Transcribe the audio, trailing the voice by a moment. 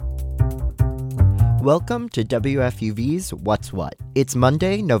Welcome to WFUV's What's What. It's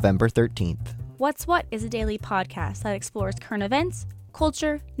Monday, November 13th. What's What is a daily podcast that explores current events,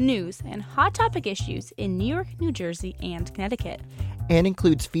 culture, news, and hot topic issues in New York, New Jersey, and Connecticut. And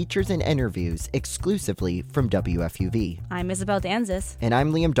includes features and interviews exclusively from WFUV. I'm Isabel Danzis. And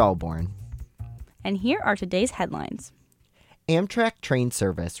I'm Liam Dahlborn. And here are today's headlines. Amtrak train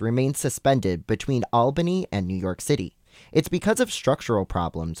service remains suspended between Albany and New York City. It's because of structural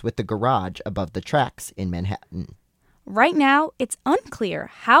problems with the garage above the tracks in Manhattan. Right now, it's unclear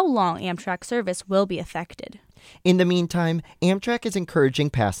how long Amtrak service will be affected. In the meantime, Amtrak is encouraging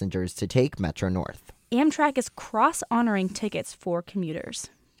passengers to take Metro North. Amtrak is cross-honoring tickets for commuters.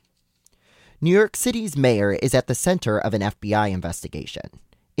 New York City's mayor is at the center of an FBI investigation.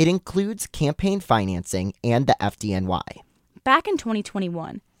 It includes campaign financing and the FDNY. Back in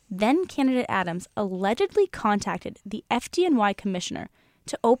 2021, then-candidate Adams allegedly contacted the FDNY commissioner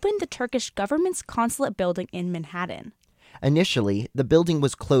to open the Turkish government's consulate building in Manhattan. Initially, the building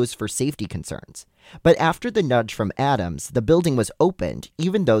was closed for safety concerns. But after the nudge from Adams, the building was opened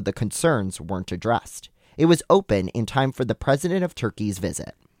even though the concerns weren't addressed. It was open in time for the president of Turkey's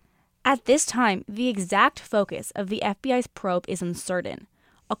visit. At this time, the exact focus of the FBI's probe is uncertain.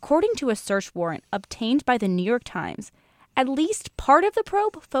 According to a search warrant obtained by the New York Times, at least part of the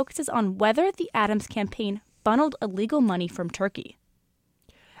probe focuses on whether the Adams campaign funneled illegal money from Turkey.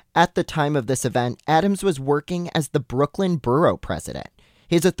 At the time of this event, Adams was working as the Brooklyn borough president.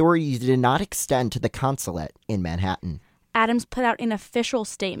 His authority did not extend to the consulate in Manhattan. Adams put out an official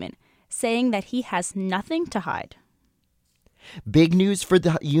statement saying that he has nothing to hide. Big news for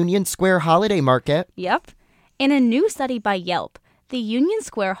the Union Square holiday market. Yep. In a new study by Yelp, the Union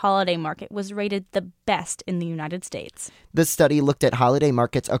Square holiday market was rated the best in the United States. The study looked at holiday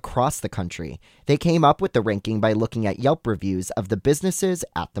markets across the country. They came up with the ranking by looking at Yelp reviews of the businesses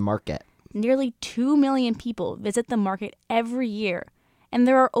at the market. Nearly 2 million people visit the market every year, and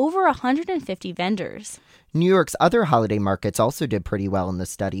there are over 150 vendors. New York's other holiday markets also did pretty well in the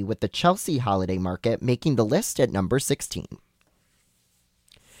study, with the Chelsea holiday market making the list at number 16.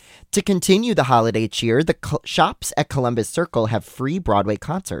 To continue the holiday cheer, the shops at Columbus Circle have free Broadway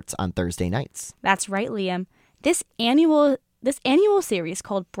concerts on Thursday nights. That's right, Liam. This annual series,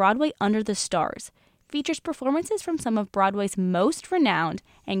 called Broadway Under the Stars, features performances from some of Broadway's most renowned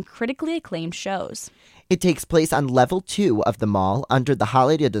and critically acclaimed shows. It takes place on level 2 of the mall under the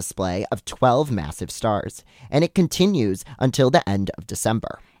holiday display of 12 massive stars, and it continues until the end of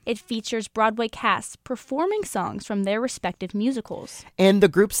December. It features Broadway casts performing songs from their respective musicals. And the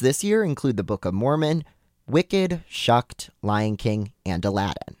groups this year include The Book of Mormon, Wicked, Shucked, Lion King, and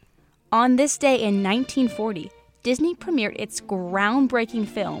Aladdin. On this day in 1940, Disney premiered its groundbreaking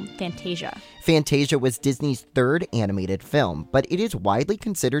film, Fantasia. Fantasia was Disney's third animated film, but it is widely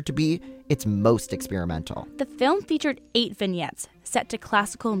considered to be its most experimental. The film featured 8 vignettes set to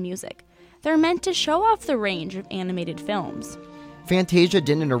classical music. They're meant to show off the range of animated films. Fantasia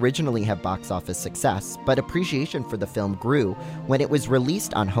didn't originally have box office success, but appreciation for the film grew when it was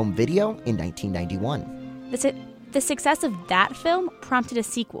released on home video in 1991. The success of that film prompted a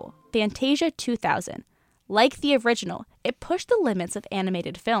sequel, Fantasia 2000. Like the original, it pushed the limits of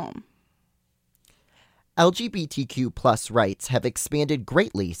animated film. LGBTQ+ rights have expanded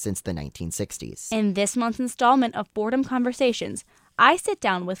greatly since the 1960s. In this month's installment of Boredom Conversations, I sit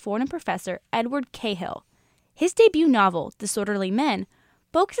down with Fordham professor Edward Cahill. His debut novel, Disorderly Men,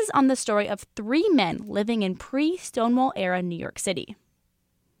 focuses on the story of 3 men living in pre-Stonewall era New York City.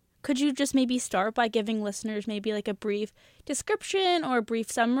 Could you just maybe start by giving listeners maybe like a brief description or a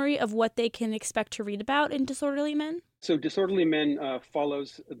brief summary of what they can expect to read about in Disorderly Men? So Disorderly Men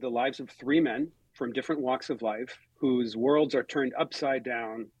follows the lives of 3 men from different walks of life whose worlds are turned upside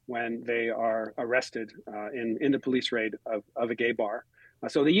down when they are arrested in the police raid of a gay bar.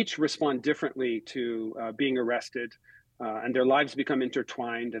 So they each respond differently to being arrested, and their lives become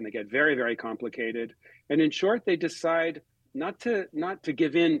intertwined and they get very, very complicated. And in short, they decide not to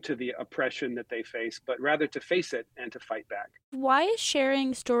give in to the oppression that they face, but rather to face it and to fight back. Why is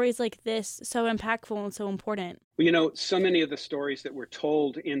sharing stories like this so impactful and so important? Well, you know, so many of the stories that were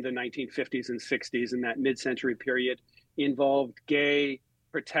told in the 1950s and 60s in that mid-century period involved gay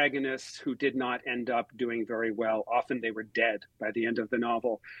protagonists who did not end up doing very well. Often they were dead by the end of the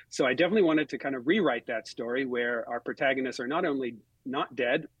novel. So I definitely wanted to kind of rewrite that story where our protagonists are not only not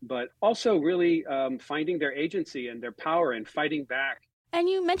dead, but also really finding their agency and their power and fighting back. And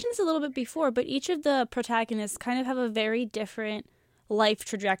you mentioned this a little bit before, but each of the protagonists kind of have a very different life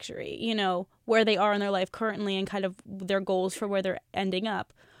trajectory, you know, where they are in their life currently and kind of their goals for where they're ending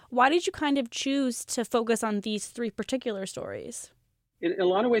up. Why did you kind of choose to focus on these 3 particular stories? In a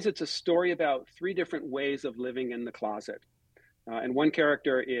lot of ways, it's a story about three different ways of living in the closet. And one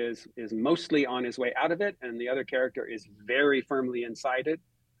character is mostly on his way out of it, and the other character is very firmly inside it.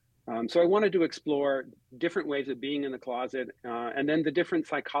 So I wanted to explore different ways of being in the closet, and then the different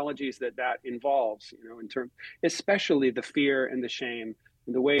psychologies that involves, in terms, especially the fear and the shame,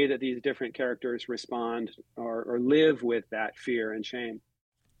 and the way that these different characters respond or live with that fear and shame.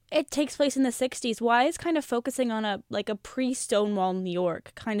 It takes place in the 60s. Why is kind of focusing on a pre-Stonewall New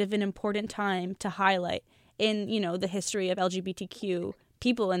York kind of an important time to highlight in, the history of LGBTQ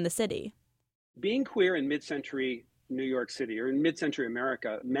people in the city? Being queer in mid-century New York City or in mid-century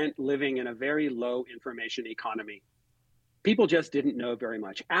America meant living in a very low information economy. People just didn't know very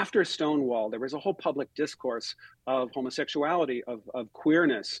much. After Stonewall, there was a whole public discourse of homosexuality, of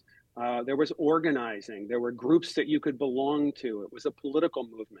queerness. There was organizing. There were groups that you could belong to. It was a political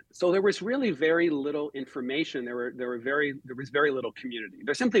movement. So there was really very little information. There was very little community.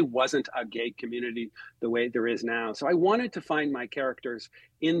 There simply wasn't a gay community the way there is now. So I wanted to find my characters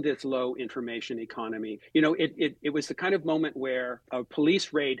in this low information economy. It was the kind of moment where a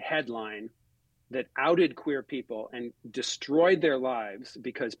police raid headline that outed queer people and destroyed their lives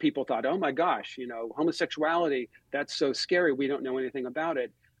because people thought, oh my gosh, homosexuality, that's so scary. We don't know anything about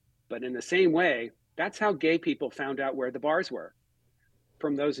it. But in the same way, that's how gay people found out where the bars were,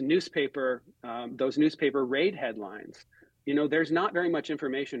 from those newspaper raid headlines. There's not very much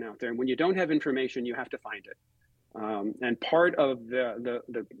information out there, and when you don't have information, you have to find it. And part of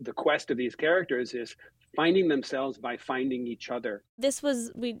the quest of these characters is finding themselves by finding each other. This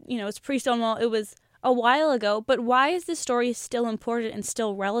was it's pre-Stonewall. It was a while ago, but why is this story still important and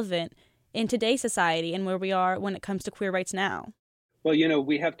still relevant in today's society and where we are when it comes to queer rights now? Well,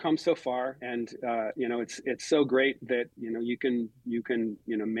 we have come so far, and it's so great that you can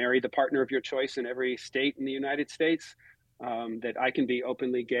marry the partner of your choice in every state in the United States. That I can be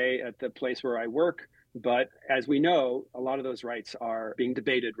openly gay at the place where I work, but as we know, a lot of those rights are being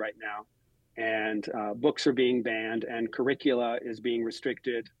debated right now, and books are being banned, and curricula is being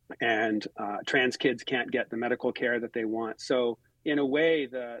restricted, and trans kids can't get the medical care that they want. So, in a way,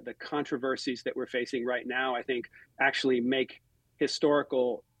 the controversies that we're facing right now, I think, actually make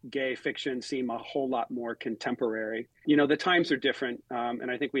historical gay fiction seem a whole lot more contemporary. The times are different, and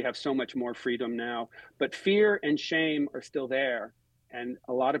I think we have so much more freedom now. But fear and shame are still there, and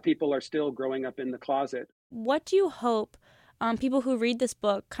a lot of people are still growing up in the closet. What do you hope people who read this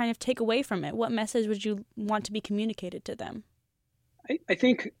book kind of take away from it? What message would you want to be communicated to them? I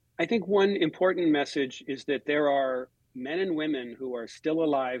think one important message is that there are men and women who are still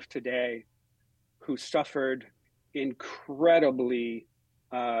alive today who suffered incredible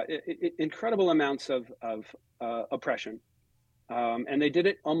amounts of oppression, and they did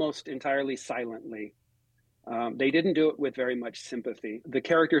it almost entirely silently. They didn't do it with very much sympathy. The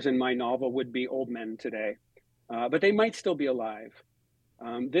characters in my novel would be old men today, but they might still be alive.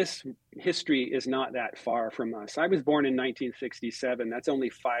 This history is not that far from us. I was born in 1967. That's only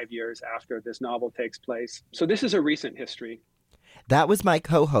 5 years after this novel takes place. So this is a recent history. That was my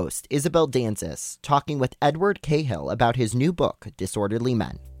co-host, Isabel Danzis, talking with Edward Cahill about his new book, Disorderly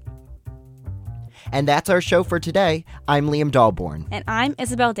Men. And that's our show for today. I'm Liam Dahlborn. And I'm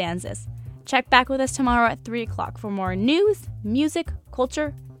Isabel Danzis. Check back with us tomorrow at 3 o'clock for more news, music,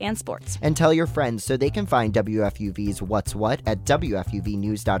 culture, and sports. And tell your friends so they can find WFUV's What's What at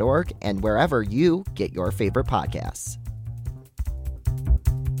WFUVnews.org and wherever you get your favorite podcasts.